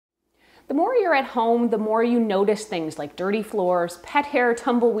The more you're at home, the more you notice things like dirty floors, pet hair,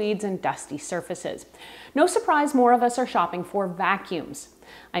 tumbleweeds, and dusty surfaces. No surprise, more of us are shopping for vacuums.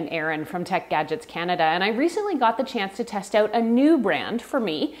 I'm Erin from Tech Gadgets Canada, and I recently got the chance to test out a new brand for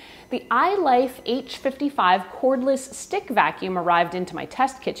me. The iLife H55 cordless stick vacuum arrived into my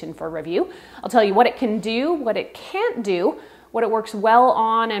test kitchen for review. I'll tell you what it can do, what it can't do, what it works well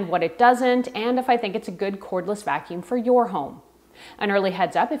on and what it doesn't, and if I think it's a good cordless vacuum for your home. An early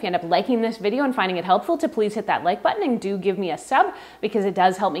heads up, if you end up liking this video and finding it helpful, to please hit that like button and do give me a sub, because it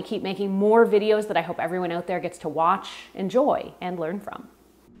does help me keep making more videos that I hope everyone out there gets to watch, enjoy, and learn from.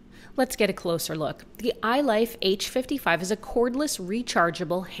 Let's get a closer look. The iLife H55 is a cordless,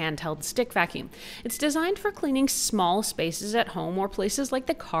 rechargeable, handheld stick vacuum. It's designed for cleaning small spaces at home or places like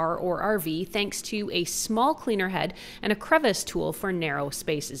the car or RV, thanks to a small cleaner head and a crevice tool for narrow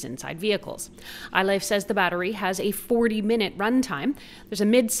spaces inside vehicles. iLife says the battery has a 40-minute runtime. There's a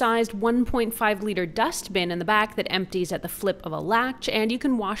mid-sized 1.5-liter dust bin in the back that empties at the flip of a latch, and you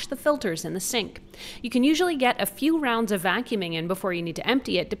can wash the filters in the sink. You can usually get a few rounds of vacuuming in before you need to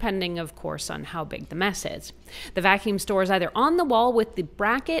empty it, depending of course on how big the mess is. The vacuum store is either on the wall with the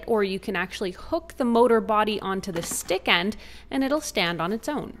bracket, or you can actually hook the motor body onto the stick end and it'll stand on its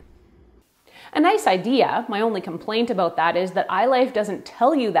own. A nice idea. My only complaint about that is that iLife doesn't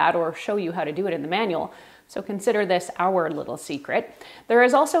tell you that or show you how to do it in the manual, so consider this our little secret. There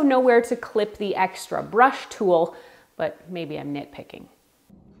is also nowhere to clip the extra brush tool, but maybe I'm nitpicking.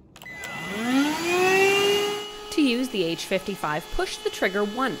 To use the H55, push the trigger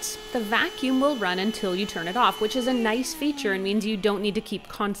once. The vacuum will run until you turn it off, which is a nice feature and means you don't need to keep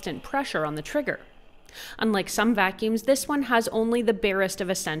constant pressure on the trigger. Unlike some vacuums, this one has only the barest of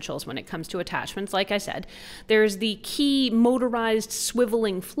essentials when it comes to attachments. Like I said, there's the key motorized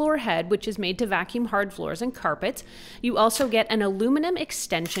swiveling floor head, which is made to vacuum hard floors and carpets. You also get an aluminum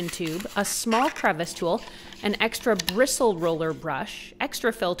extension tube, a small crevice tool, an extra bristle roller brush,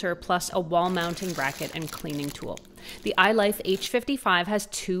 extra filter, plus a wall mounting bracket and cleaning tool. The iLife H55 has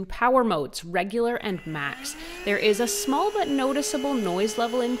two power modes, regular and max. There is a small but noticeable noise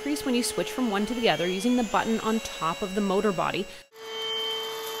level increase when you switch from one to the other using the button on top of the motor body.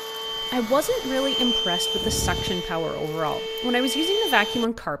 I wasn't really impressed with the suction power overall. When I was using the vacuum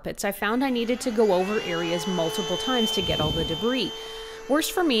on carpets, I found I needed to go over areas multiple times to get all the debris.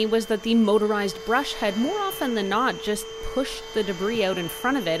 Worst for me was that the motorized brush head more often than not just pushed the debris out in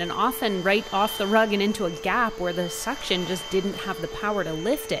front of it, and often right off the rug and into a gap where the suction just didn't have the power to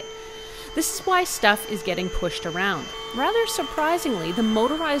lift it. This is why stuff is getting pushed around. Rather surprisingly, the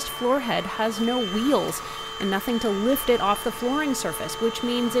motorized floor head has no wheels and nothing to lift it off the flooring surface, which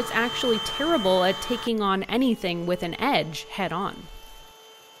means it's actually terrible at taking on anything with an edge head on.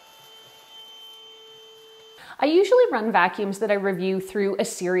 I usually run vacuums that I review through a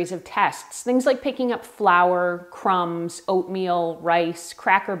series of tests, things like picking up flour, crumbs, oatmeal, rice,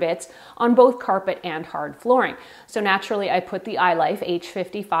 cracker bits on both carpet and hard flooring. So naturally, I put the iLife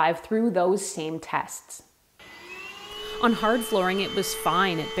H55 through those same tests. On hard flooring, it was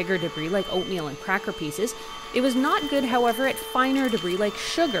fine at bigger debris like oatmeal and cracker pieces. It was not good, however, at finer debris like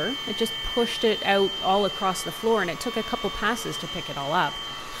sugar. It just pushed it out all across the floor, and it took a couple passes to pick it all up.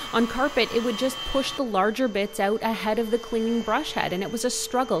 On carpet, it would just push the larger bits out ahead of the cleaning brush head, and it was a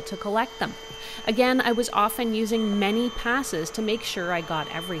struggle to collect them. Again, I was often using many passes to make sure I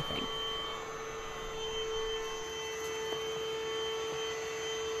got everything.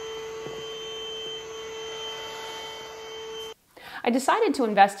 I decided to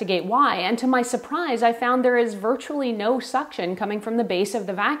investigate why, and to my surprise, I found there is virtually no suction coming from the base of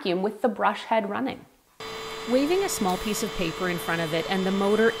the vacuum with the brush head running. Waving a small piece of paper in front of it, and the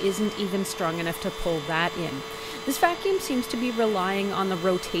motor isn't even strong enough to pull that in. This vacuum seems to be relying on the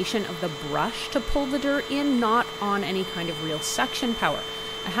rotation of the brush to pull the dirt in, not on any kind of real suction power.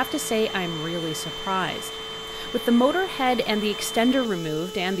 I have to say I'm really surprised. With the motor head and the extender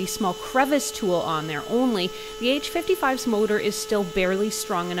removed and the small crevice tool on there only, the H55's motor is still barely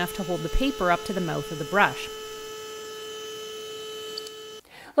strong enough to hold the paper up to the mouth of the brush.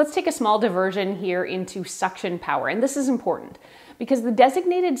 Let's take a small diversion here into suction power, and this is important because the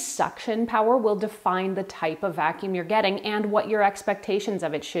designated suction power will define the type of vacuum you're getting and what your expectations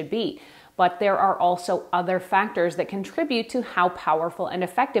of it should be. But there are also other factors that contribute to how powerful and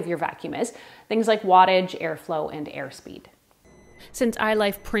effective your vacuum is, things like wattage, airflow, and airspeed. Since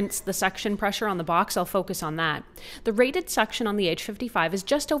iLife prints the suction pressure on the box, I'll focus on that. The rated suction on the H55 is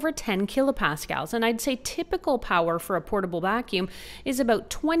just over 10 kilopascals, and I'd say typical power for a portable vacuum is about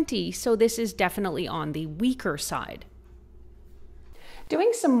 20, so this is definitely on the weaker side.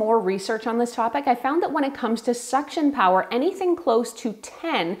 Doing some more research on this topic, I found that when it comes to suction power, anything close to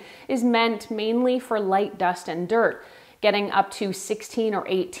 10 is meant mainly for light dust and dirt. Getting up to 16 or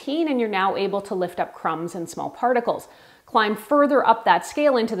 18 and you're now able to lift up crumbs and small particles. Climb further up that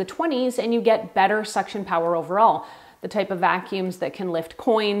scale into the 20s and you get better suction power overall. The type of vacuums that can lift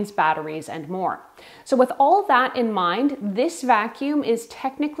coins, batteries, and more. So with all that in mind, this vacuum is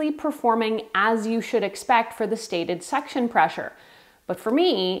technically performing as you should expect for the stated suction pressure. But for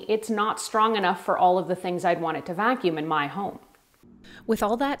me, it's not strong enough for all of the things I'd want it to vacuum in my home. With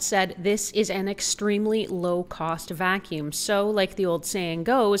all that said, this is an extremely low-cost vacuum. So like the old saying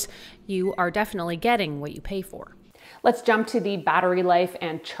goes, you are definitely getting what you pay for. Let's jump to the battery life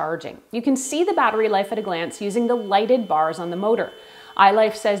and charging. You can see the battery life at a glance using the lighted bars on the motor.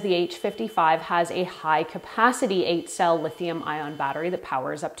 iLife says the H55 has a high capacity 8-cell lithium-ion battery that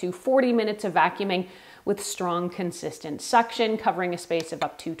powers up to 40 minutes of vacuuming with strong, consistent suction covering a space of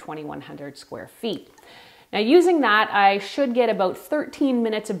up to 2,100 square feet. Now using that, I should get about 13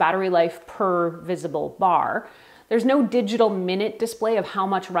 minutes of battery life per visible bar. There's no digital minute display of how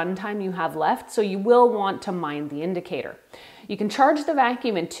much runtime you have left, so you will want to mind the indicator. You can charge the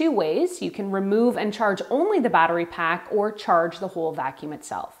vacuum in two ways. You can remove and charge only the battery pack or charge the whole vacuum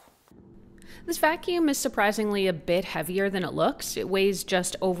itself. This vacuum is surprisingly a bit heavier than it looks. It weighs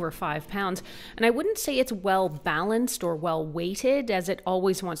just over 5 pounds, and I wouldn't say it's well balanced or well weighted as it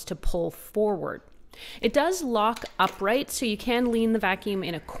always wants to pull forward. It does lock upright, so you can lean the vacuum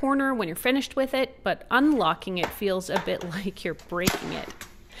in a corner when you're finished with it, but unlocking it feels a bit like you're breaking it.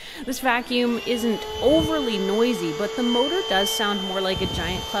 This vacuum isn't overly noisy, but the motor does sound more like a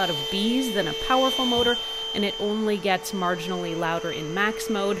giant cloud of bees than a powerful motor, and it only gets marginally louder in max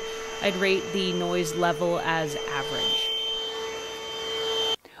mode. I'd rate the noise level as average.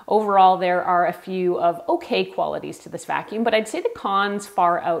 Overall, there are a few of okay qualities to this vacuum, but I'd say the cons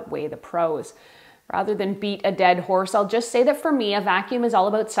far outweigh the pros. Rather than beat a dead horse, I'll just say that for me, a vacuum is all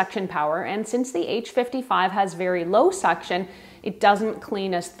about suction power, and since the H55 has very low suction, it doesn't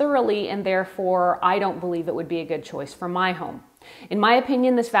clean as thoroughly, and therefore I don't believe it would be a good choice for my home. In my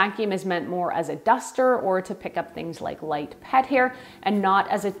opinion, this vacuum is meant more as a duster or to pick up things like light pet hair, and not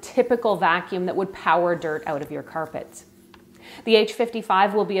as a typical vacuum that would power dirt out of your carpets. The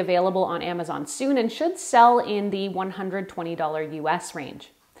H55 will be available on Amazon soon and should sell in the $120 US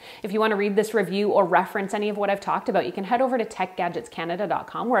range. If you want to read this review or reference any of what I've talked about, you can head over to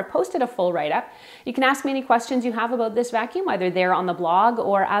techgadgetscanada.com where I've posted a full write-up. You can ask me any questions you have about this vacuum, either there on the blog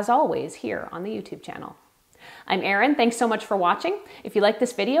or, as always, here on the YouTube channel. I'm Erin. Thanks so much for watching. If you liked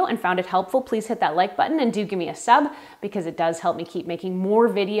this video and found it helpful, please hit that like button and do give me a sub because it does help me keep making more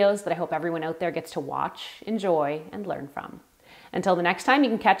videos that I hope everyone out there gets to watch, enjoy, and learn from. Until the next time, you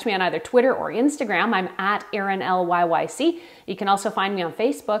can catch me on either Twitter or Instagram. I'm at ErinLYYC. You can also find me on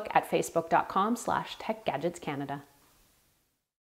Facebook at facebook.com/techgadgetscanada.